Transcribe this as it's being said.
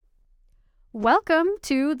Welcome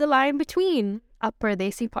to The Line Between, a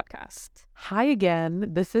Perdesi podcast. Hi again,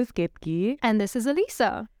 this is Ketki, And this is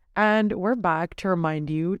Elisa. and we're back to remind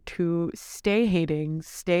you to stay hating,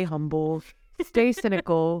 stay humble, stay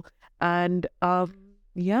cynical, and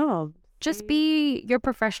Just be your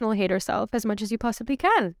professional hater self as much as you possibly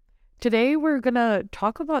can. today we're gonna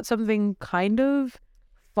talk about something kind of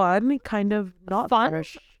fun, kind of not Fun?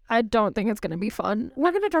 fresh. I don't think it's going to be fun.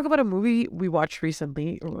 We're gonna talk about a movie we watched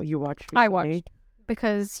recently, or you watched recently. I watched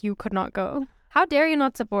because you could not go. How dare you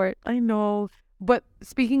not support? I know, but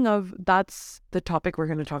speaking of, that's the topic we're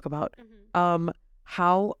gonna talk about.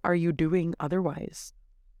 How are you doing otherwise?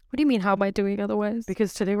 What do you mean, how am I doing otherwise?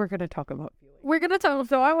 Because today we're gonna talk about feelings. We're going to talk.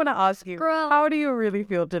 So I want to ask you, Girl. how do you really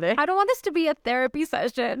feel today? I don't want this to be a therapy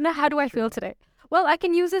session. How do I feel today? Well, I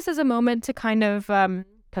can use this as a moment to kind of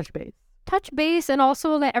Touch base. touch base and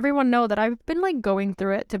also let everyone know that I've been going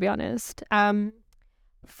through it, to be honest.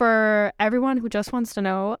 For everyone who just wants to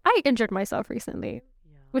know, I injured myself recently,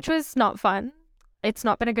 which was not fun. It's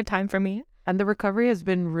not been a good time for me. And the recovery has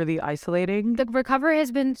been really isolating. The recovery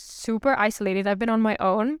has been super isolated. I've been on my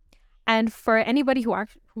own. And for anybody who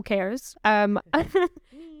cares, the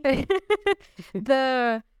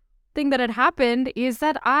thing that had happened is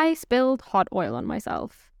that I spilled hot oil on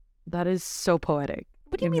myself. That is so poetic.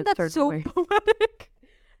 What do you in mean a that's certain so way. poetic?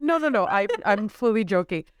 No. I'm fully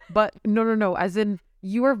joking. But no. As in,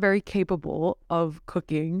 you are very capable of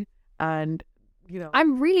cooking and,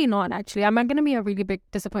 I'm really not, actually. I'm going to be a really big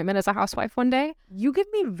disappointment as a housewife one day. you give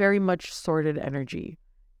me very much sorted energy.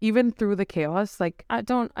 Even through the chaos, like, I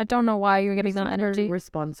don't know why you're getting that very energy.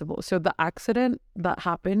 responsible. So the accident that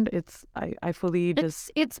happened, I fully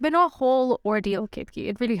just... It's been a whole ordeal, Kitki.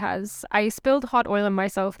 It really has. I spilled hot oil on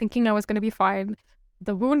myself thinking I was going to be fine.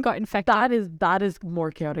 The wound got infected. That is more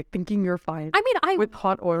chaotic. Thinking you're fine I mean, with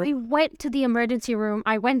hot oil. I went to the emergency room.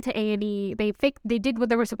 I went to A&E. They did what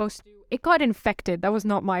they were supposed to do. It got infected. That was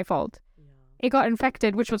not my fault. It got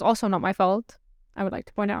infected, which was also not my fault, I would like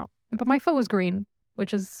to point out. But my foot was green,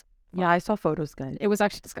 which is... Yeah, I saw photos, guys. It was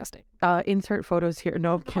actually disgusting. Insert photos here.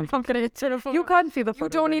 No, I'm going to insert a photo. you can't see the You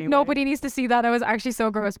photos. don't need... anyway. Nobody needs to see that. It was actually so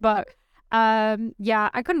gross. But yeah,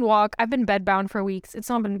 I couldn't walk. I've been bedbound for weeks. It's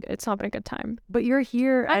not been a good time. But you're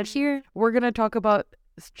here, I'm and here. we're gonna talk about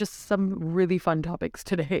just some really fun topics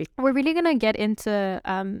today. We're really going to get into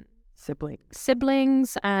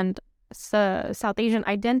siblings and South Asian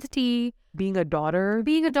identity, Being a daughter.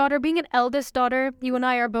 being a daughter, being an eldest daughter. You and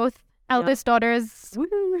I are both eldest daughters.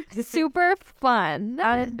 Woo. Super fun.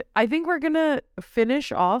 And I think we're gonna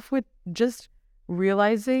finish off with just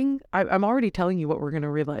realizing. I'm already telling you what we're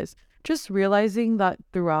gonna realize. Just realizing that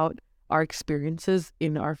throughout our experiences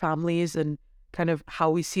in our families and kind of how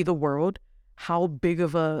we see the world, how big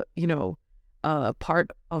of a part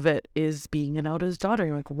of it is being an eldest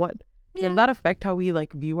daughter. Like, what can that affect how we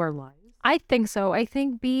view our lives? I think so. I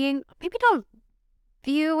think maybe not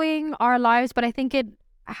viewing our lives, but I think it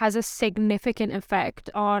has a significant effect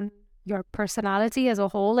on your personality as a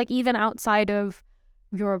whole. Like, even outside of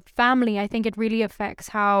your family, I think it really affects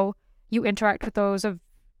how you interact with those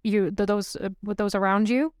around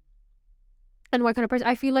you. And what kind of person?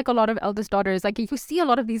 I feel like a lot of eldest daughters, like, you see a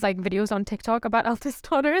lot of these videos on TikTok about eldest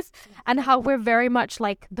daughters and how we're very much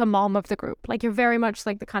like the mom of the group. Like, you're very much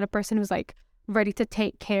like the kind of person who's ready to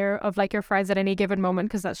take care of your friends at any given moment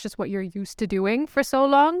because that's just what you're used to doing for so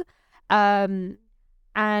long. And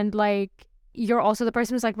you're also the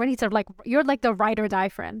person who's ready to you're the ride or die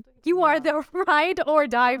friend. You are the ride or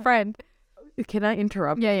die friend. Can I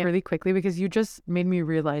interrupt really quickly? Because you just made me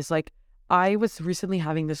realize, I was recently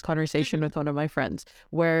having this conversation with one of my friends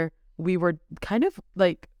where we were kind of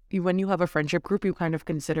when you have a friendship group, you kind of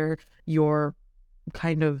consider your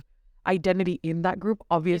kind of identity in that group.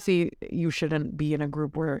 Obviously, you shouldn't be in a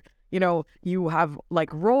group where, you have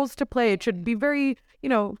roles to play. It should be very,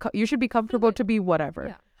 you should be comfortable to be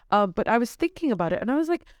whatever. Yeah. But I was thinking about it and I was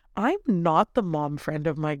like, I'm not the mom friend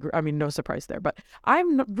of my group. I mean, no surprise there, but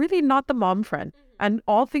I'm really not the mom friend. And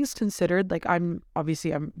all things considered, I'm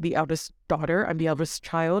the eldest daughter. I'm the eldest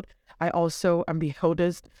child. I also am the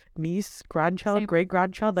eldest niece, grandchild,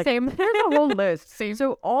 great-grandchild. Same. There's a whole list. Same.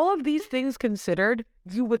 So all of these things considered,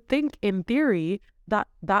 you would think in theory that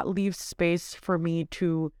leaves space for me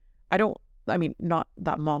to, not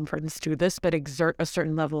that mom friends do this, but exert a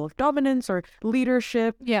certain level of dominance or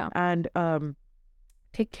leadership. Yeah. And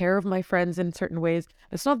take care of my friends in certain ways.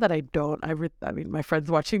 It's not that I don't. My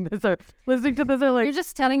friends watching this or listening to this are You're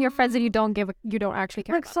just telling your friends that you don't actually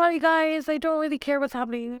care. sorry guys, I don't really care what's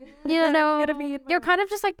happening. You're kind of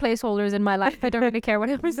just placeholders in my life. I don't really care what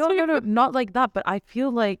happens. No, not like that. But I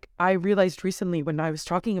feel like I realized recently when I was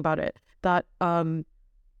talking about it that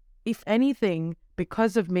if anything,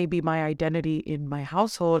 because of maybe my identity in my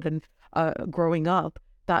household and growing up,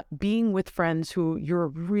 that being with friends who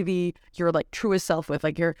you're like truest self with,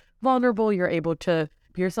 like you're vulnerable, you're able to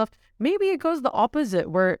be yourself. Maybe it goes the opposite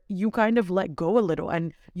where you kind of let go a little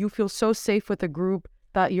and you feel so safe with a group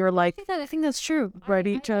that you're like, I think that's true.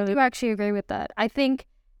 Ready I to... do actually agree with that. I think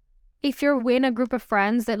if you're in a group of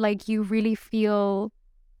friends that like you really feel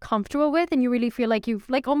comfortable with and you really feel like you've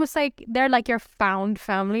like almost like they're like your found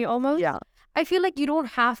family almost. Yeah. I feel like you don't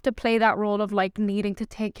have to play that role of like needing to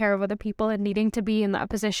take care of other people and needing to be in that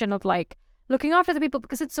position of like looking after the people,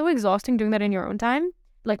 because it's so exhausting doing that in your own time,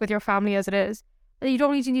 like with your family as it is. You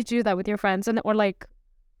don't need to do that with your friends, and or like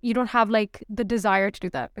you don't have like the desire to do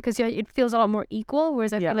that because it feels a lot more equal.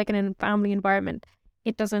 Whereas I feel like in a family environment,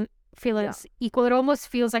 it doesn't feel as equal. It almost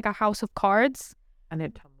feels like a house of cards,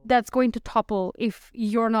 and that's going to topple if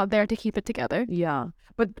you're not there to keep it together. Yeah.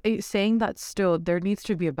 But saying that, still, there needs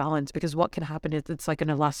to be a balance, because what can happen is it's like an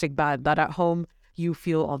elastic band that at home you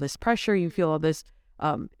feel all this pressure, you feel all this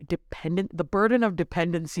the burden of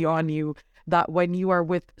dependency on you, that when you are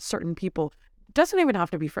with certain people, doesn't even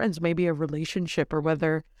have to be friends, maybe a relationship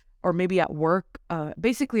or maybe at work,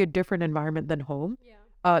 basically a different environment than home.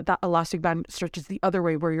 That elastic band stretches the other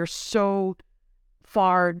way where you're so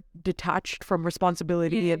far detached from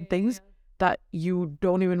responsibility and things that you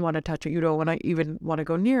don't even want to touch it. You don't even want to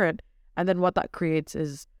go near it. And then what that creates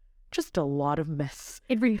is just a lot of mess.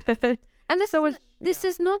 It really and this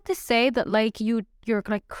is not to say that like you're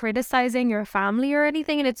like criticizing your family or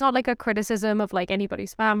anything, and it's not like a criticism of like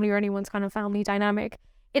anybody's family or anyone's kind of family dynamic.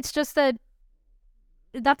 It's just that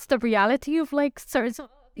that's the reality of like certain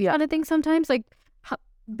kind of things sometimes. Like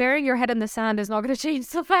burying your head in the sand is not going to change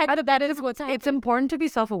the fact that is what's happening. It's important to be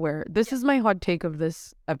self-aware. This is my hot take of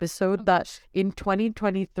this episode, that in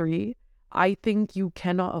 2023, I think you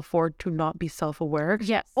cannot afford to not be self-aware.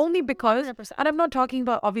 Yes. Only because, 100%. and I'm not talking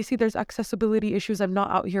about, obviously there's accessibility issues. I'm not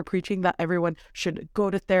out here preaching that everyone should go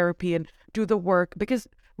to therapy and do the work, because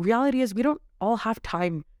reality is we don't all have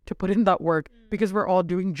time to put in that work because we're all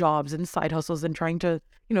doing jobs and side hustles and trying to,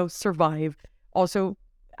 survive. Also,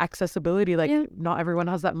 accessibility, like not everyone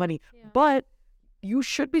has that money, but you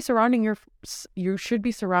should be surrounding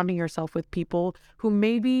yourself with people who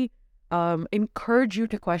maybe encourage you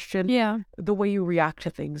to question the way you react to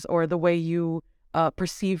things or the way you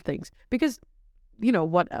perceive things, because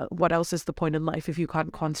what else is the point in life if you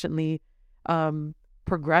can't constantly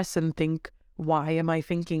progress and think, why am I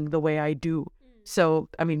thinking the way I do? So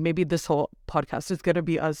I mean, maybe this whole podcast is going to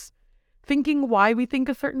be us thinking why we think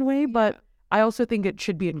a certain way, but I also think it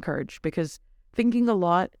should be encouraged, because thinking a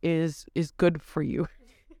lot is good for you.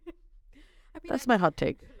 That's my hot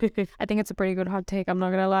take. I think it's a pretty good hot take. I'm not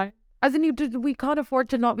going to lie. As in, we can't afford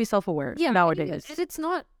to not be self-aware nowadays. It's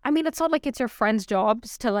not like it's your friends'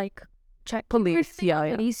 jobs to like check police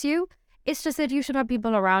you. It's just that you should have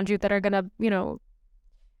people around you that are going to,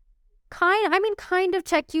 kind of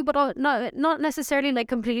check you, but not necessarily like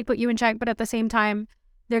completely put you in check, but at the same time,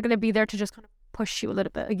 they're going to be there to just kind of push you a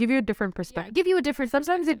little bit. Give you a different perspective.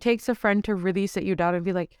 Sometimes it takes a friend to really sit you down and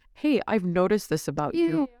be like, hey, I've noticed this about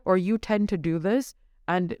you, or you tend to do this,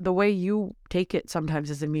 and the way you take it sometimes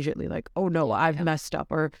is immediately like, oh no, I've messed up,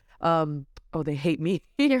 or oh, they hate me.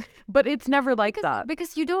 But it's never like that,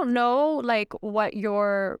 because you don't know like what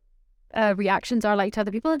your reactions are like to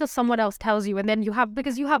other people until someone else tells you, and then you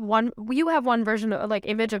have one version of like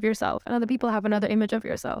image of yourself, and other people have another image of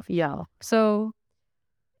yourself. So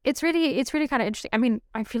it's really kind of interesting. I mean,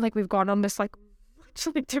 I feel like we've gone on this like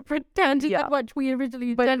actually different tangent than what we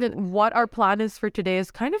originally intended. What our plan is for today is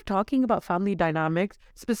kind of talking about family dynamics,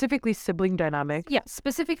 specifically sibling dynamics. Yeah,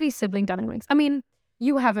 specifically sibling dynamics. I mean,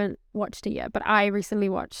 you haven't watched it yet, but I recently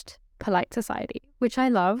watched Polite Society, which I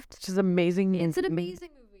loved. Which is amazing. It's an amazing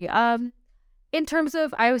movie. In terms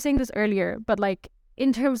of, I was saying this earlier, but like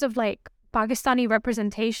in terms of like Pakistani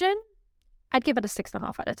representation, I'd give it a 6.5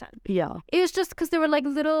 out of 10. Yeah. It was just because there were like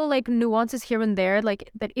little like nuances here and there,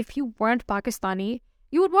 like that if you weren't Pakistani,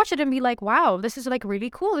 you would watch it and be like, wow, this is like really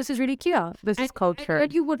cool. This is really cute. This is culture.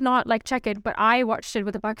 And you would not like check it, but I watched it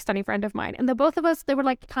with a Pakistani friend of mine. And the both of us, there were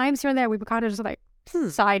like times here and there we were kind of just like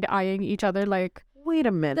side-eyeing each other like, wait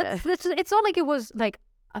a minute. It's not like it was like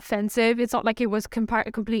offensive. It's not like it was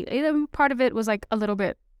completely. Part of it was like a little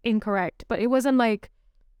bit incorrect, but it wasn't like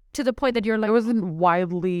to the point that you're like... It wasn't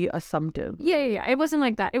wildly assumptive. Yeah. It wasn't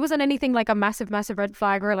like that. It wasn't anything like a massive red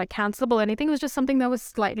flag or like cancelable or anything. It was just something that was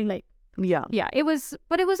slightly like... Yeah. Yeah, it was...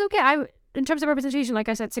 But it was okay. In terms of representation, like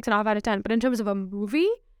I said, 6.5 out of 10. But in terms of a movie,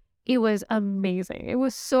 it was amazing. It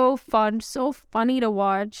was so fun, so funny to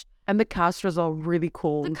watch. And the cast was all really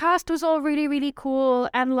cool. The cast was all really, really cool.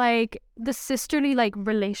 And like the sisterly like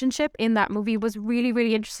relationship in that movie was really,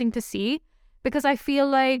 really interesting to see. Because I feel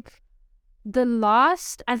like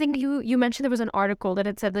I think you mentioned there was an article that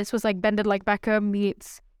had said this was like Bend It Like Beckham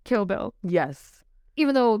meets Kill Bill. Yes.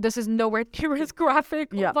 Even though this is nowhere near as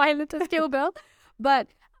graphic or violent as Kill Bill. But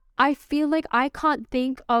I feel like I can't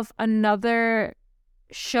think of another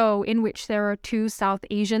show in which there are two South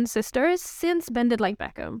Asian sisters since Bend It Like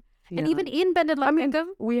Beckham. Yeah. And even in Bend It Like Beckham,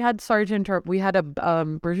 we had we had a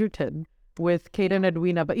Bridgerton with Kate and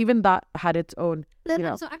Edwina, but even that had its own.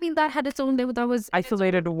 So I mean, that had its own. That was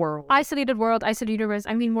isolated world, isolated universe.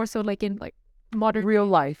 I mean, more so like in like modern real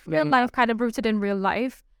life, kind of rooted in real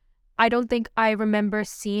life. I don't think I remember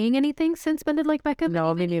seeing anything since Bend It Like Beckham.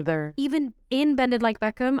 No, me neither. Even in Bend It Like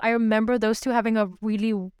Beckham, I remember those two having a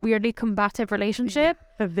really weirdly combative relationship.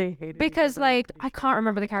 They hated because like I can't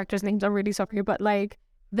remember the characters' names. I'm really sorry, but like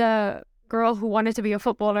the girl who wanted to be a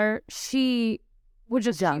footballer, she would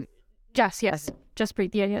just Jess, yes.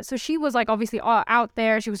 Jaspreet, yeah. So she was like obviously out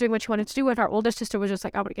there. She was doing what she wanted to do, and her older sister was just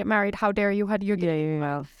like, "I want to get married. How dare you? How do you get?"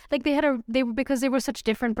 Yeah. Like because they were such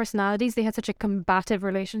different personalities, they had such a combative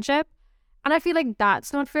relationship, and I feel like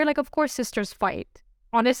that's not fair. Like, of course, sisters fight.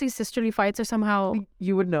 Honestly, sisterly fights are somehow.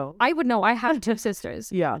 You would know. I would know. I have two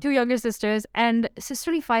sisters. Yeah. Two younger sisters, and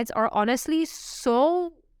sisterly fights are honestly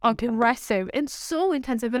so aggressive and so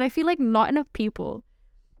intensive, and I feel like not enough people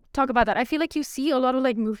talk about that. I feel like you see a lot of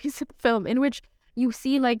like movies and film in which you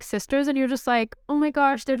see like sisters and you're just like, oh my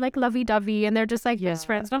gosh, they're like lovey-dovey and they're just like best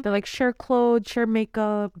friends. They're like share clothes, share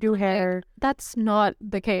makeup, do hair. That's not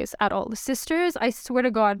the case at all. The sisters, I swear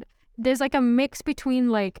to God, there's like a mix between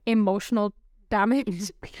like emotional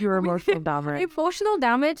damage. Pure emotional damage. Emotional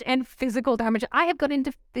damage and physical damage. I have got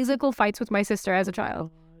into physical fights with my sister as a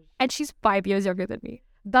child. And she's 5 years younger than me.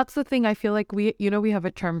 That's the thing. I feel like we have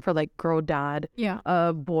a term for like girl dad,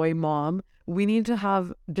 boy mom. We need to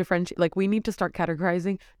have we need to start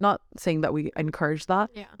categorizing, not saying that we encourage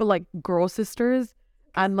that, but like girl sisters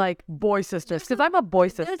and like boy sisters. Because I'm a boy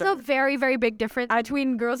sister. There's a very, very big difference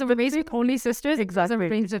between girls and raised with only sisters.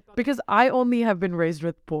 Exactly. Because I only have been raised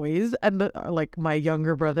with boys and like my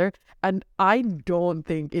younger brother. And I don't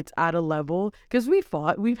think it's at a level, because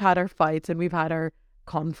we've had our fights and we've had our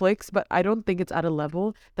conflicts, but I don't think it's at a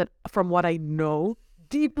level that, from what I know,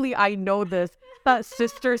 deeply I know this, that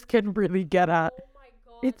sisters can really get at. Oh my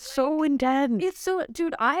God, it's so intense. It's so,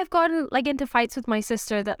 dude, I have gotten like into fights with my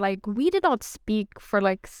sister that like we did not speak for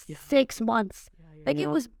like 6 months. It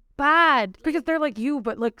was bad. Because they're like you,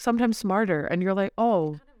 but like sometimes smarter, and you're like,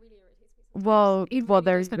 oh, well,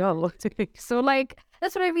 there you go. So like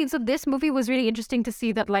that's what I mean. So this movie was really interesting to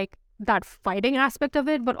see that like that fighting aspect of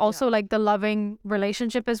it, but also like the loving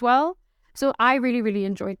relationship as well. So I really, really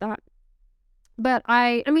enjoyed that. But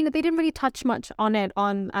I mean, they didn't really touch much on it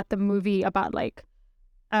at the movie about like,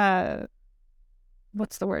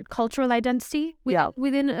 what's the word? Cultural identity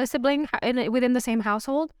within a sibling, within the same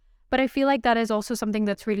household. But I feel like that is also something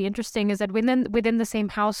that's really interesting, is that within the same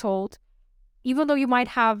household, even though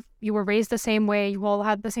you were raised the same way, you all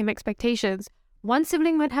had the same expectations, one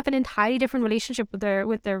sibling might have an entirely different relationship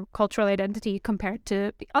with their cultural identity compared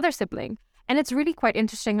to the other sibling. And it's really quite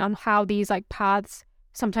interesting on how these like paths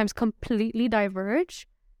sometimes completely diverge.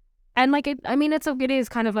 And like it is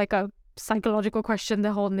kind of like a psychological question,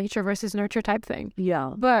 the whole nature versus nurture type thing.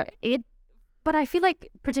 Yeah. But I feel like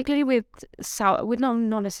particularly with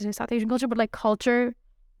not necessarily South Asian culture, but like culture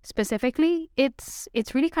specifically, it's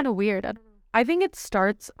really kind of weird. I don't know. I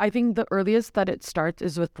think the earliest that it starts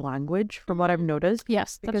is with language, from what I've noticed.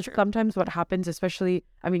 Yes, because sometimes what happens, especially,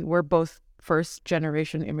 I mean, we're both first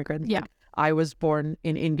generation immigrants. Yeah. I was born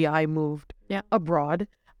in India. I moved abroad.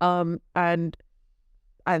 And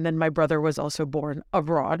then my brother was also born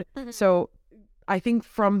abroad. Mm-hmm. So I think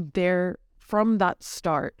from that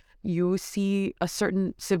start, you see a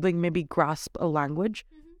certain sibling maybe grasp a language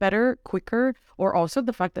better, quicker, or also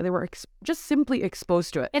the fact that they were just simply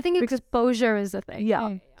exposed to it. I think exposure is the thing.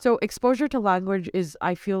 Yeah. So exposure to language is,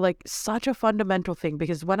 I feel like, such a fundamental thing,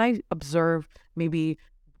 because when I observe maybe,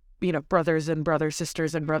 brothers and brothers,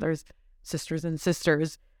 sisters and brothers, sisters and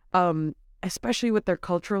sisters, especially with their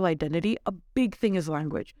cultural identity, a big thing is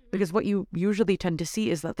language. Because what you usually tend to see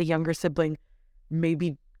is that the younger sibling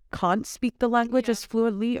maybe can't speak the language as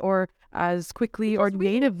fluently or as quickly or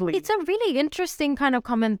natively. It's a really interesting kind of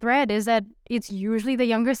common thread, is that it's usually the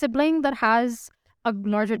younger sibling that has a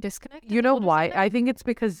larger disconnect. You know why? Sibling? I think it's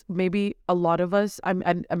because maybe a lot of us,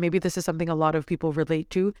 and maybe this is something a lot of people relate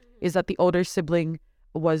to, is that the older sibling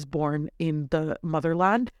was born in the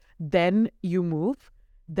motherland, then you move,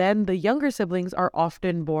 then the younger siblings are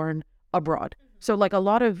often born abroad. So like a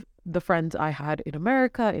lot of the friends I had in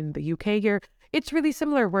America, in the UK here, it's really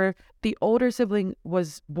similar where the older sibling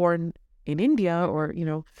was born in India or,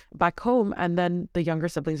 back home, and then the younger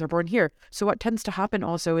siblings are born here. So what tends to happen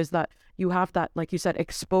also is that you have that, like you said,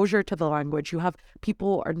 exposure to the language. You have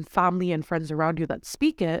people and family and friends around you that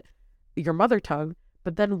speak it, your mother tongue.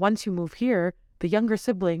 But then once you move here, the younger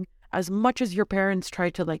sibling, as much as your parents try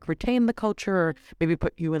to like retain the culture or maybe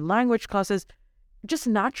put you in language classes, just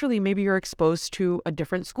naturally, maybe you're exposed to a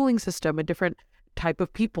different schooling system, a different type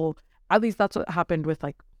of people. At least that's what happened with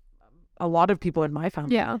like a lot of people in my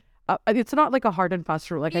family. Yeah. It's not like a hard and fast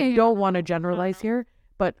rule. Like, I don't want to generalize here,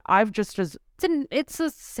 but I've just it's a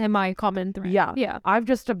semi-common thread. Yeah. I've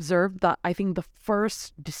just observed that I think the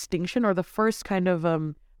first distinction or the first kind of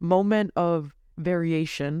moment of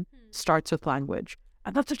variation starts with language.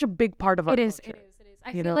 And that's such a big part of our culture. It is.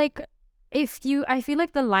 I feel like I feel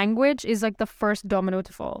like the language is like the first domino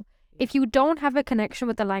to fall. If you don't have a connection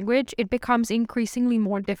with the language, it becomes increasingly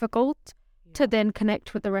more difficult to then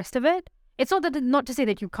connect with the rest of it. It's not to say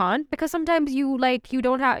that you can't, because sometimes you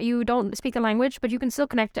don't speak the language, but you can still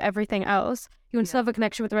connect to everything else. You can still have a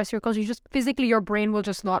connection with the rest of your culture. You just physically, your brain will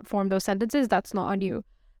just not form those sentences. That's not on you.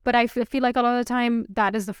 But I feel like a lot of the time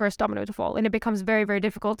that is the first domino to fall, and it becomes very, very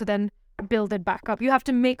difficult to then build it back up. You have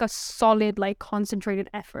to make a solid, like, concentrated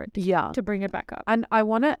effort to bring it back up. And I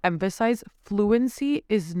want to emphasize, fluency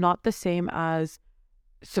is not the same as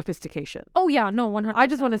sophistication. Oh yeah, no, 100%. I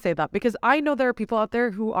just want to say that because I know there are people out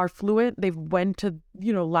there who are fluent. They've went to,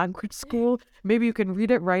 language school. Maybe you can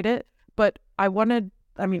read it, write it. But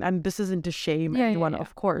and this isn't to shame anyone,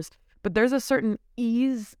 of course, but there's a certain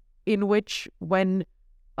ease in which when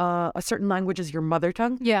a certain language is your mother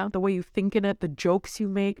tongue, the way you think in it, the jokes you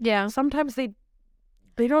make, sometimes they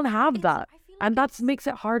don't have that. And that makes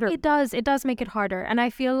it harder. It does make it harder. And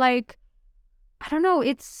I feel like, I don't know,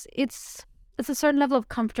 it's a certain level of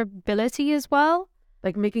comfortability as well.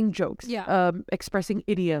 Like making jokes, expressing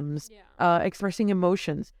idioms, expressing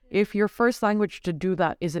emotions. If your first language to do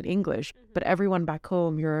that isn't English, but everyone back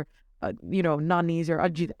home, your, nannies or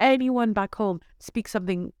ajis, anyone back home speaks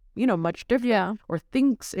something, much different or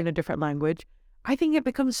thinks in a different language, I think it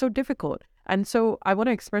becomes so difficult. And so I want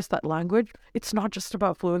to express that language. It's not just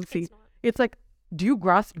about fluency. It's like, do you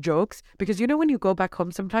grasp jokes? Because when you go back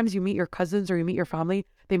home, sometimes you meet your cousins or you meet your family,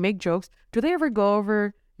 they make jokes. Do they ever go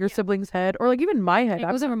over your sibling's head? Or like even my head. It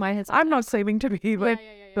goes over my head sometimes. I'm not claiming to be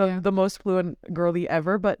the most fluent girly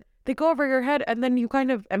ever, but they go over your head and then you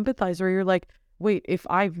kind of empathize where you're like, wait, if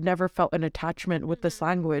I've never felt an attachment with this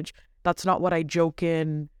language, that's not what I joke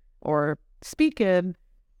in or speak in,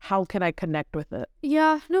 how can I connect with it?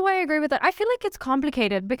 Yeah, no, I agree with that. I feel like it's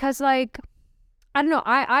complicated because like, I don't know,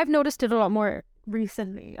 I've noticed it a lot more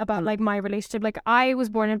recently about like my relationship. Like I was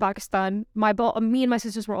born in Pakistan. Me and my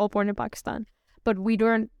sisters were all born in Pakistan, but we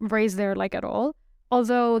weren't raised there like at all.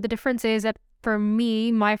 Although the difference is that for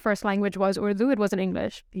me, my first language was Urdu. It wasn't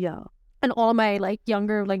English. Yeah. And all my like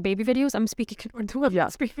younger like baby videos, I'm speaking in Urdu.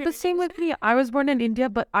 The same with me. I was born in India,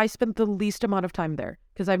 but I spent the least amount of time there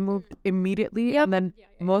because I moved immediately, and then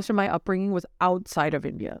most of my upbringing was outside of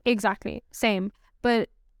India. Exactly, same. But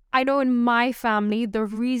I know in my family, the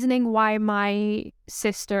reasoning why my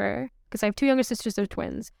sister, because I have two younger sisters, they're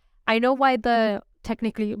twins. I know why the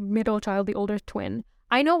technically middle child, the older twin,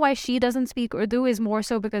 I know why she doesn't speak Urdu is more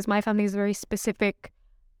so because my family is a very specific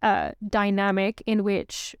dynamic in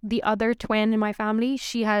which the other twin in my family,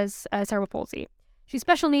 she has cerebral palsy. She's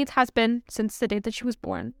special needs, has been since the date that she was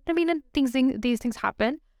born. I mean, and these things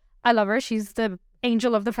happen. I love her. She's the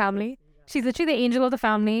angel of the family. She's literally the angel of the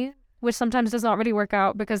family, which sometimes does not really work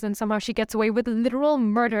out because then somehow she gets away with literal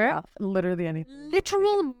murder. Yeah, literally anything.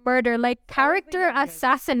 Literal murder, like character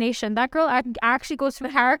assassination. That girl actually goes through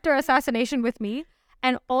character assassination with me.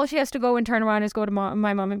 And all she has to go and turn around is go to my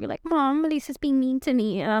mom and be like, Mom, Melissa's being mean to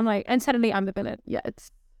me. And I'm like, and suddenly I'm the villain. Yeah,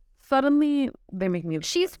 suddenly they make me.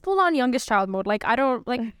 She's full on youngest child mode. Like, I don't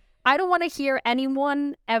want to hear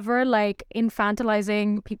anyone ever like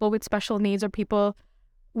infantilizing people with special needs or people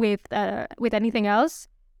with anything else.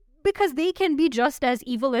 Because they can be just as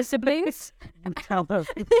evil as siblings. They can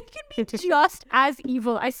be just as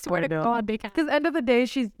evil. I swear to God, they can. Because end of the day,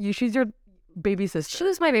 she's your baby sister. She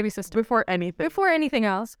was my baby sister before anything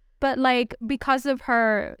else. But like because of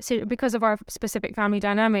our specific family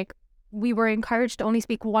dynamic, we were encouraged to only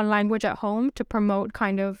speak one language at home to promote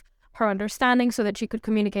kind of her understanding so that she could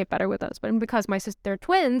communicate better with us. But because they're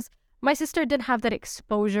twins, my sister didn't have that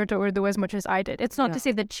exposure to Urdu as much as I did. It's not to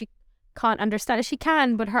say that she can't understand it. She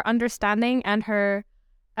can, but her understanding and her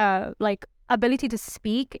like ability to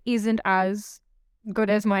speak isn't as good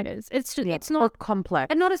as mine is. It's just, it's not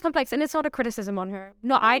complex. And not as complex, and it's not a criticism on her.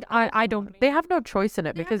 No, I don't. They have no choice in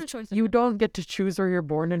it because you don't get to choose where you're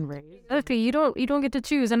born and raised. Exactly, you don't get to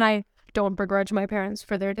choose, and I don't begrudge my parents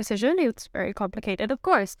for their decision. It's very complicated, of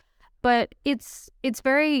course, but it's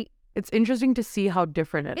interesting to see how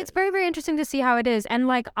different it is. It's very, very interesting to see how it is, and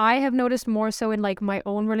like I have noticed more so in like my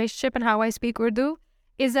own relationship and how I speak Urdu,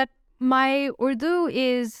 is that my Urdu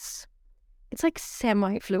is. It's like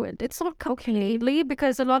semi-fluent. It's not completely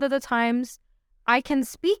because a lot of the times I can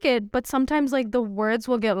speak it, but sometimes like the words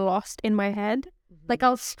will get lost in my head. Like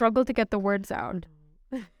I'll struggle to get the words out.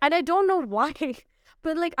 And I don't know why.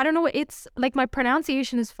 But like, I don't know. It's like my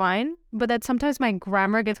pronunciation is fine, but that sometimes my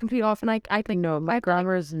grammar gets completely off. And I think no, my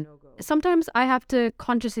grammar is no go. Sometimes I have to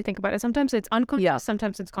consciously think about it. Sometimes it's unconscious. Yeah.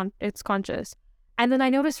 Sometimes it's conscious. And then I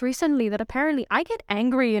noticed recently that apparently I get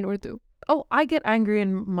angry in Urdu. Oh, I get angry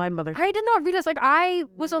in my mother. I did not realize, like, I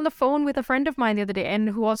was on the phone with a friend of mine the other day and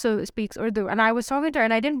who also speaks Urdu, and I was talking to her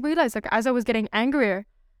and I didn't realize, like, as I was getting angrier,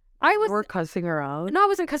 you were cussing her out? No, I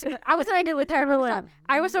wasn't cussing her. I wasn't angry with her.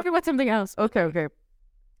 I was talking about something else. Okay.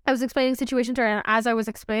 I was explaining the situation to her, and as I was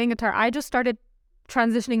explaining it to her, I just started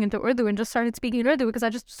transitioning into Urdu and just started speaking Urdu because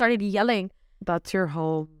I just started yelling. That's your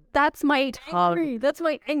whole... That's my angry. That's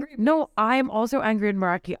my angry. No, I'm also angry in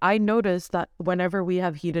Marathi. I noticed that whenever we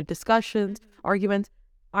have heated discussions, arguments,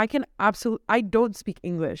 I don't speak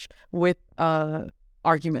English with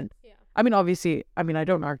arguments. Yeah. I mean, obviously, I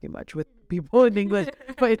don't argue much with people in English,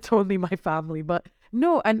 but it's only my family. But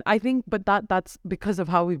no, and I think, that's because of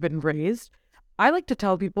how we've been raised. I like to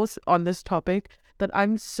tell people on this topic that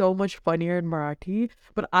I'm so much funnier in Marathi,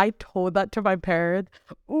 but I told that to my parents.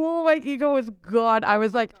 Oh, my ego was gone. I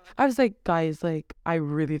was like, guys, like, I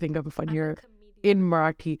really think I'm funnier in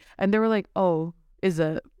Marathi. And they were like, oh, is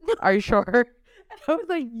it? Are you sure? And I was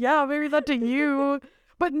like, yeah, maybe not to you.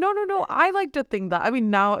 But no. I like to think that. I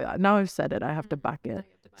mean, now I've said it, I have to back it.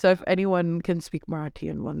 So if anyone can speak Marathi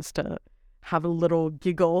and wants to have a little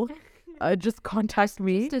giggle, just contact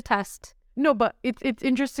me. Just a test. No, but it's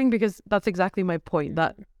interesting because that's exactly my point,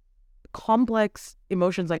 that complex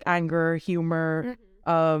emotions like anger, humor,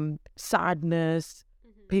 sadness,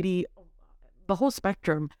 pity, the whole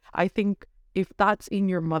spectrum. I think if that's in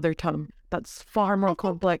your mother tongue, that's far more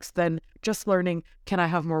complex than just learning, can I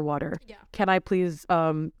have more water? Yeah. Can I please...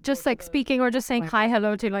 just like speaking or just saying hi,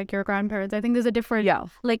 hello to like your grandparents. I think there's a different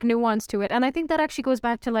like nuance to it. And I think that actually goes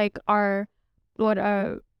back to like our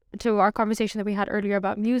conversation that we had earlier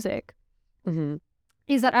about music. Mm-hmm.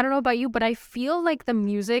 Is that I don't know about you, but I feel like the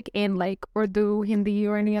music in like Urdu, Hindi,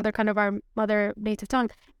 or any other kind of our mother native tongue,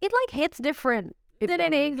 it like hits different than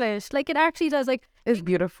in English. Like it actually does. Like it's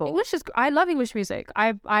beautiful. English is. I love English music.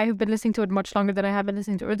 I have been listening to it much longer than I have been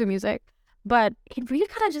listening to Urdu music, but it really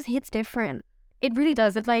kind of just hits different. It really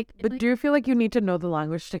does. It's like. But do you feel like you need to know the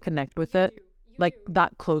language to connect with it, like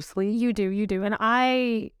that closely? You do, and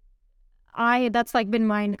I that's like been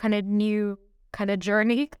my kind of new kind of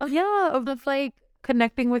journey of like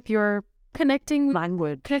connecting with my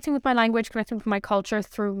language, connecting with my culture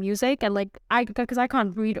through music. And like because I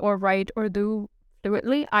can't read or write or do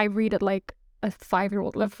fluently, I read it like a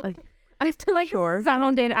 5-year-old. Like I have to like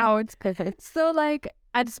sound it out. So like,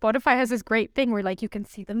 and Spotify has this great thing where like you can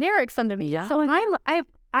see the lyrics underneath. Yeah. So like,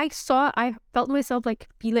 I felt myself like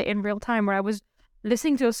feel it in real time, where I was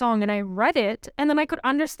listening to a song and I read it and then I could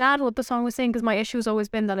understand what the song was saying, because my issue has always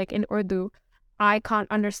been that like in Urdu I can't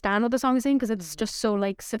understand what the song is saying because it's just so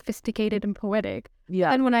like sophisticated and poetic.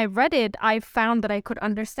 Yeah. And when I read it, I found that I could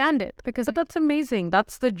understand it because. But that's amazing.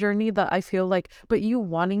 That's the journey that I feel like. But you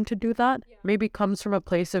wanting to do that maybe comes from a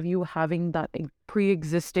place of you having that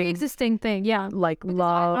pre-existing thing. Yeah. Like because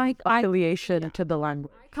love, affiliation to the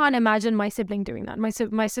language. I can't imagine my sibling doing that.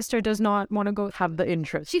 My sister does not want to go have the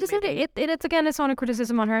interest. She doesn't. It's again, it's not a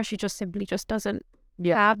criticism on her. She just simply doesn't.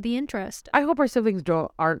 Have the interest. I hope our siblings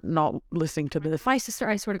are not listening to this. My sister,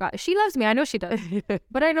 I swear to God, she loves me. I know she does.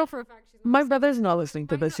 But I know for a fact she's my brother's not listening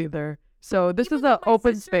to this either. So this is an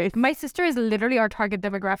open space. My sister is literally our target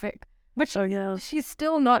demographic. But she's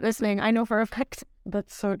still not listening. I know for a fact.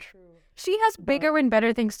 That's so true. She has bigger and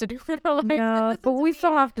better things to do in her life. Yeah, but we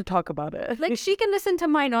still have to talk about it. Like, she can listen to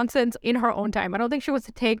my nonsense in her own time. I don't think she wants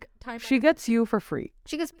to take time. She gets you for free.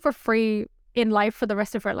 She gets for free in life for the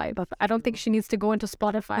rest of her life. I don't think she needs to go into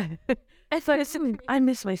Spotify. I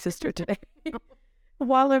miss my sister today.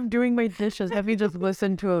 While I'm doing my dishes, let me just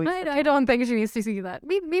listen to it. I don't think she needs to see that.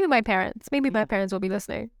 Maybe my parents. Maybe my parents will be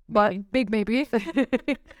listening. But big maybe.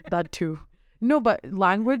 That too. No, but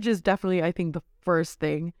language is definitely, I think, the first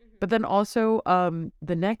thing. But then also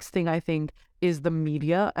the next thing, I think, is the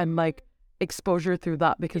media and like exposure through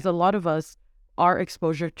that. Because a lot of us our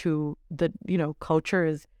exposure to the, culture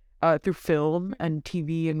is through film and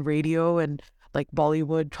TV and radio and like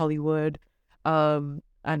Bollywood, Tollywood,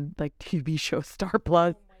 and like TV show Star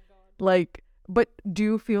Plus. Like, but do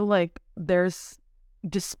you feel like there's,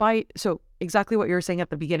 so exactly what you were saying at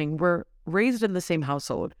the beginning, we're raised in the same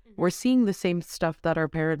household. We're seeing the same stuff that our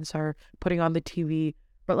parents are putting on the TV,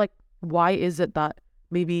 but like, why is it that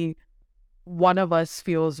maybe one of us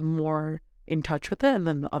feels more in touch with it and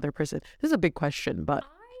then the other person? This is a big question, but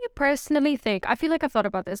I personally think, I feel like I've thought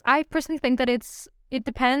about this. I personally think that it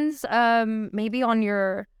depends maybe on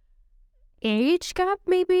your age gap,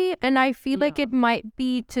 maybe. And I feel like it might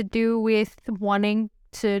be to do with wanting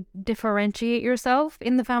to differentiate yourself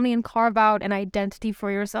in the family and carve out an identity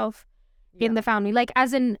for yourself in the family. Like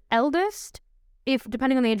as an eldest, if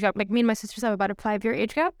depending on the age gap, like me and my sisters have about a 5-year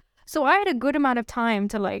age gap. So I had a good amount of time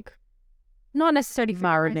to like, not necessarily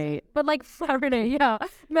marinate, but like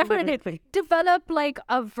marinate, develop like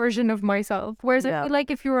a version of myself. Whereas I feel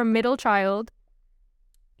like if you're a middle child,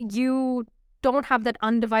 you don't have that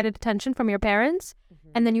undivided attention from your parents,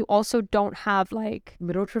 and then you also don't have like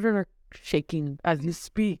middle children are shaking as you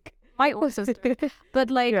speak. My own sister,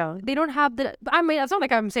 but like they don't have the. I mean, it's not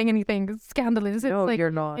like I'm saying anything scandalous. It's no, like,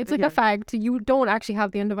 you're not. It's like a fact. You don't actually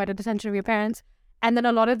have the undivided attention of your parents, and then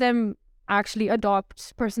a lot of them actually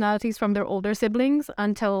adopt personalities from their older siblings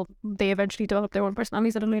until they eventually develop their own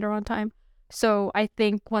personalities at a later on time. So I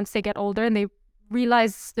think once they get older and they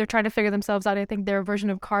realize they're trying to figure themselves out, I think their version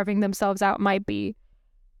of carving themselves out might be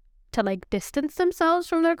to like distance themselves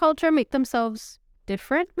from their culture, make themselves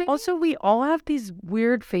different. Maybe? Also, we all have these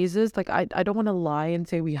weird phases. Like I don't want to lie and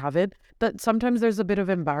say we haven't. That sometimes there's a bit of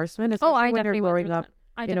embarrassment, especially when you're growing up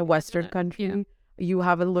in a Western country. Yeah. You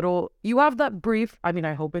have that brief, I mean,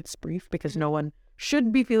 I hope it's brief because no one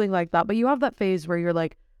should be feeling like that, but you have that phase where you're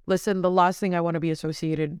like, listen, the last thing I want to be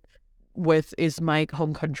associated with is my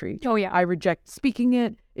home country. Oh, yeah. I reject speaking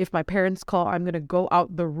it. If my parents call, I'm going to go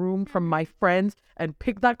out the room from my friends and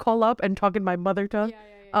pick that call up and talk in my mother tongue.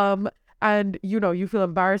 And, you feel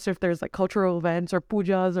embarrassed if there's like cultural events or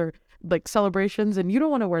pujas or like celebrations and you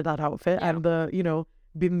don't want to wear that outfit and the,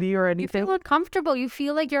 bindi or anything. You feel uncomfortable. You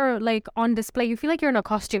feel like you're like on display. You feel like you're in a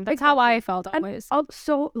costume. That's how I felt always. And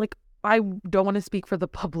also, like, I don't want to speak for the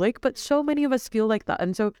public, but so many of us feel like that.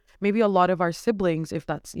 And so maybe a lot of our siblings, if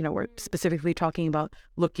that's, we're specifically talking about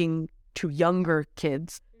looking to younger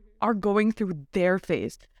kids, are going through their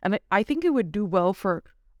phase. And I think it would do well for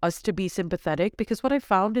us to be sympathetic, because what I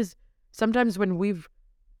found is sometimes when we've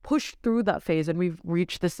pushed through that phase and we've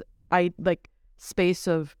reached this space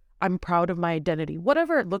of I'm proud of my identity,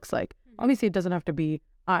 whatever it looks like. Obviously, it doesn't have to be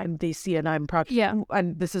I'm Desi and I'm proud. Yeah.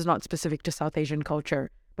 And this is not specific to South Asian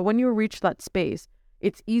culture. But when you reach that space,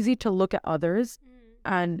 it's easy to look at others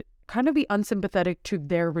and kind of be unsympathetic to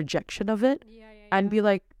their rejection of it and be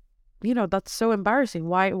like, that's so embarrassing.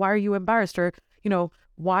 Why are you embarrassed? Or,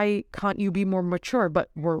 why can't you be more mature? But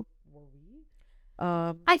were we?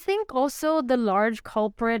 I think also the large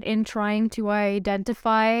culprit in trying to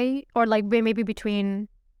identify, or like maybe between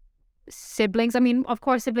siblings, I mean, of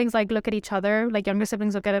course, siblings like look at each other, like younger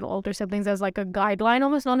siblings look at older siblings as like a guideline,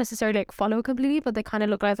 almost not necessarily like follow completely, but they kind of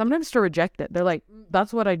look like sometimes to reject it. They're like,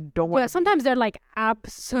 that's what I don't want. Yeah, sometimes they're like,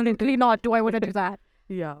 absolutely not. Do I want to do that?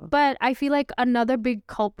 Yeah. But I feel like another big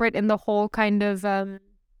culprit in the whole kind of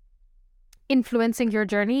influencing your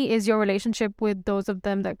journey is your relationship with those of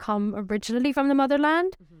them that come originally from the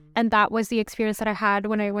motherland. And that was the experience that I had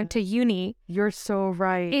when I went to uni. You're so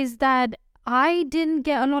right. Is that I didn't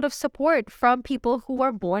get a lot of support from people who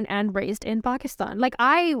were born and raised in Pakistan. Like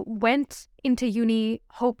I went into uni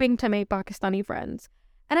hoping to make Pakistani friends,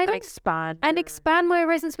 and I expand my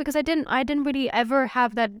horizons, because I didn't really ever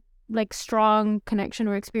have that like strong connection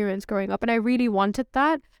or experience growing up, and I really wanted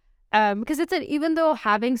that. Because even though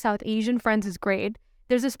having South Asian friends is great,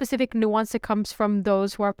 there's a specific nuance that comes from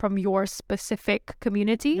those who are from your specific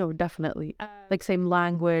community. No, definitely. Like same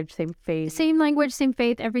language, same faith. Same language, same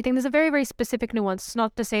faith, everything. There's a very, very specific nuance. It's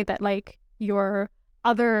not to say that like your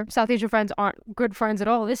other South Asian friends aren't good friends at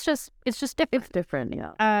all. It's just different. It's different,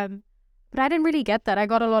 yeah. But I didn't really get that. I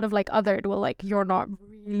got a lot of like othered. Well, like you're not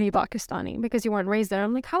really Pakistani because you weren't raised there.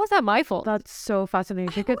 I'm like, how is that my fault? That's so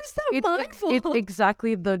fascinating. How is that my fault? It's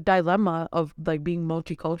exactly the dilemma of like being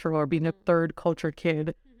multicultural or being a third culture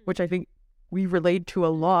kid, which I think we relate to a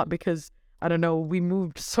lot because I don't know, we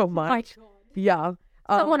moved so much. My God. Yeah.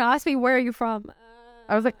 Someone asked me, where are you from?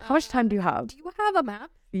 I was like, how much time do you have? Do you have a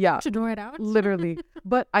map? Yeah. To draw it out? Literally.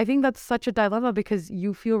 But I think that's such a dilemma because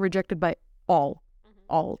you feel rejected by all.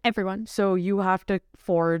 Everyone. So you have to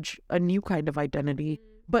forge a new kind of identity.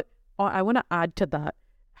 But I want to add to that.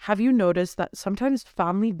 Have you noticed that sometimes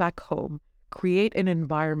family back home create an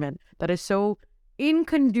environment that is so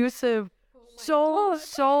inconducive,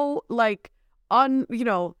 so like you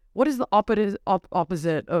know, what is the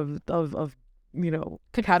opposite of you know,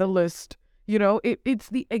 catalyst? You know, it's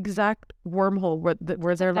the exact wormhole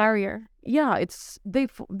where they're barrier. Yeah, it's they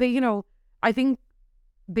you know, I think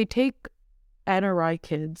they take NRI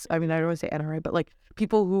kids. I mean, I don't want to say NRI, but like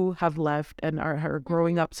people who have left and are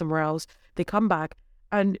growing up somewhere else. They come back,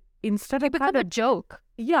 and instead of become a joke.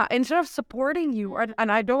 Yeah, instead of supporting you,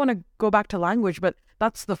 and I don't want to go back to language, but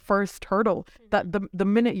that's the first hurdle. That the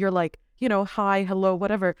minute you're like, you know, hi, hello,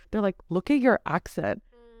 whatever, they're like, look at your accent.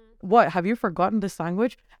 What, have you forgotten this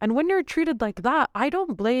language? And when you're treated like that, I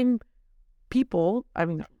don't blame people. I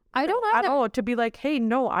mean, I don't at all to be like, hey,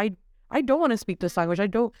 no, I don't want to speak this language. I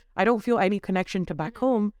don't feel any connection to back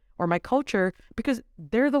home or my culture, because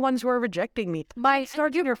they're the ones who are rejecting me.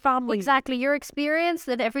 Your family. Exactly. Your experience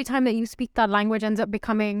that every time that you speak that language ends up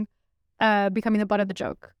becoming the butt of the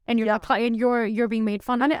joke, and you're being made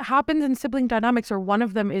fun of. And it happens in sibling dynamics, or one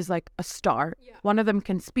of them is like a star. Yeah. One of them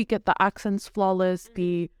can speak it, the accent's flawless,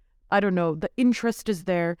 I don't know, the interest is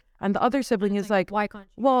there. And the other sibling is like, why can't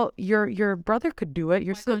you? Well, your brother could do it.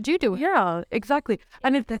 Why can't you do it? Yeah, exactly.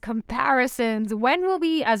 And it's the comparisons. When will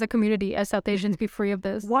we, as a community, as South Asians, be free of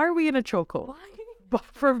this? Why are we in a chokehold?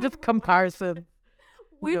 For just comparison.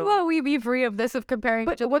 When will we be free of this, of comparing?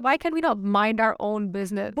 But why can we not mind our own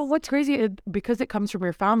business? But what's crazy is, because it comes from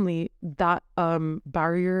your family, that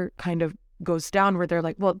barrier kind of goes down, where they're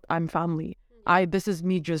like, well, I'm family. This is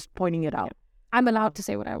me just pointing it out. I'm allowed to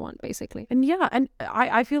say what I want, basically. And yeah, and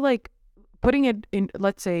I feel like putting it in,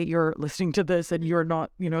 let's say you're listening to this and you're not,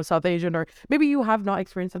 you know, South Asian, or maybe you have not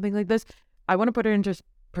experienced something like this. I want to put it into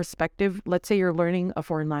perspective. Let's say you're learning a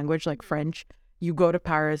foreign language like French. You go to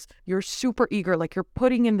Paris, you're super eager, like you're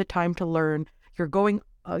putting in the time to learn. You're going,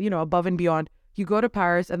 you know, above and beyond. You go to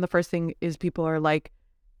Paris, and the first thing is people are like,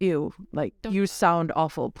 ew, like, you sound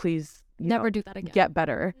awful. Please. Never do that again. Get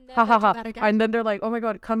better. Ha ha ha. And then they're like, oh my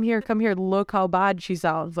God, come here. Look how bad she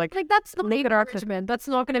sounds. Like that's the encouragement. That's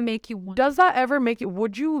not going to make you want. Does that ever make you,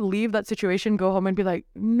 would you leave that situation, go home and be like,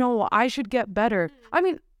 no, I should get better? I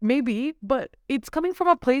mean, maybe, but it's coming from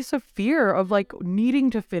a place of fear, of like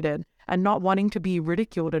needing to fit in and not wanting to be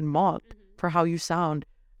ridiculed and mocked for how you sound.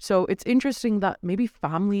 So it's interesting that maybe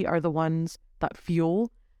family are the ones that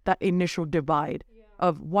fuel that initial divide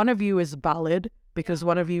of one of you is valid, because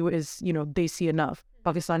one of you is, you know, Desi enough,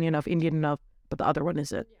 Pakistani enough, Indian enough, but the other one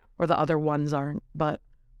isn't, or the other ones aren't. But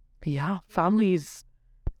yeah, families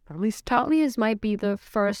might be the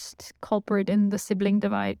first culprit in the sibling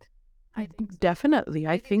divide. I think definitely.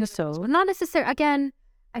 I think so. But not necessarily. Again,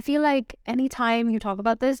 I feel like anytime you talk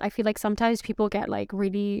about this, I feel like sometimes people get like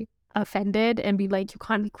really offended and be like, you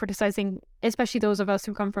can't be criticizing, especially those of us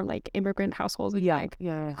who come from like immigrant households. You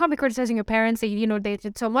can't be criticizing your parents. They, you know, they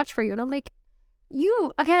did so much for you, and I'm like,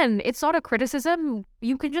 again, it's not a criticism.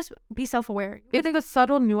 You can just be self-aware. It's the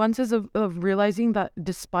subtle nuances of realizing that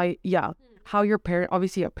despite, how your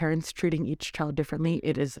obviously your parents treating each child differently,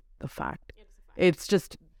 it is a fact. It's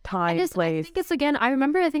just time, place. I think it's, again,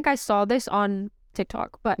 I think I saw this on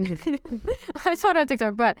TikTok, but I saw it on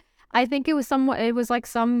TikTok, but I think it was like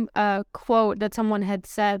some quote that someone had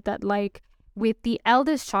said that like with the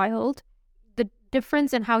eldest child,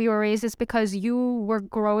 difference in how you were raised is because you were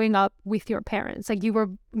growing up with your parents. Like, you were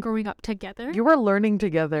growing up together. You were learning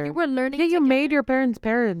together. Yeah, you made your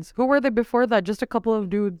parents. Who were they before that? Just a couple of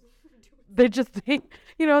dudes. They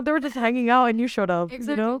were just hanging out and you showed up.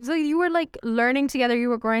 Exactly. You know? So you were like learning together, you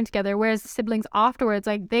were growing together, whereas siblings afterwards,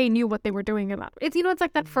 like, they knew what they were doing in that. It's, it's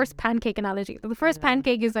like that first pancake analogy. The first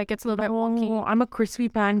pancake is like, it's a little bit wonky. I'm a crispy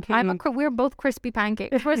pancake. We're both crispy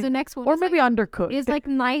pancakes. Whereas the next one or maybe like, undercooked. Is like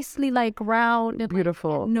nicely like round and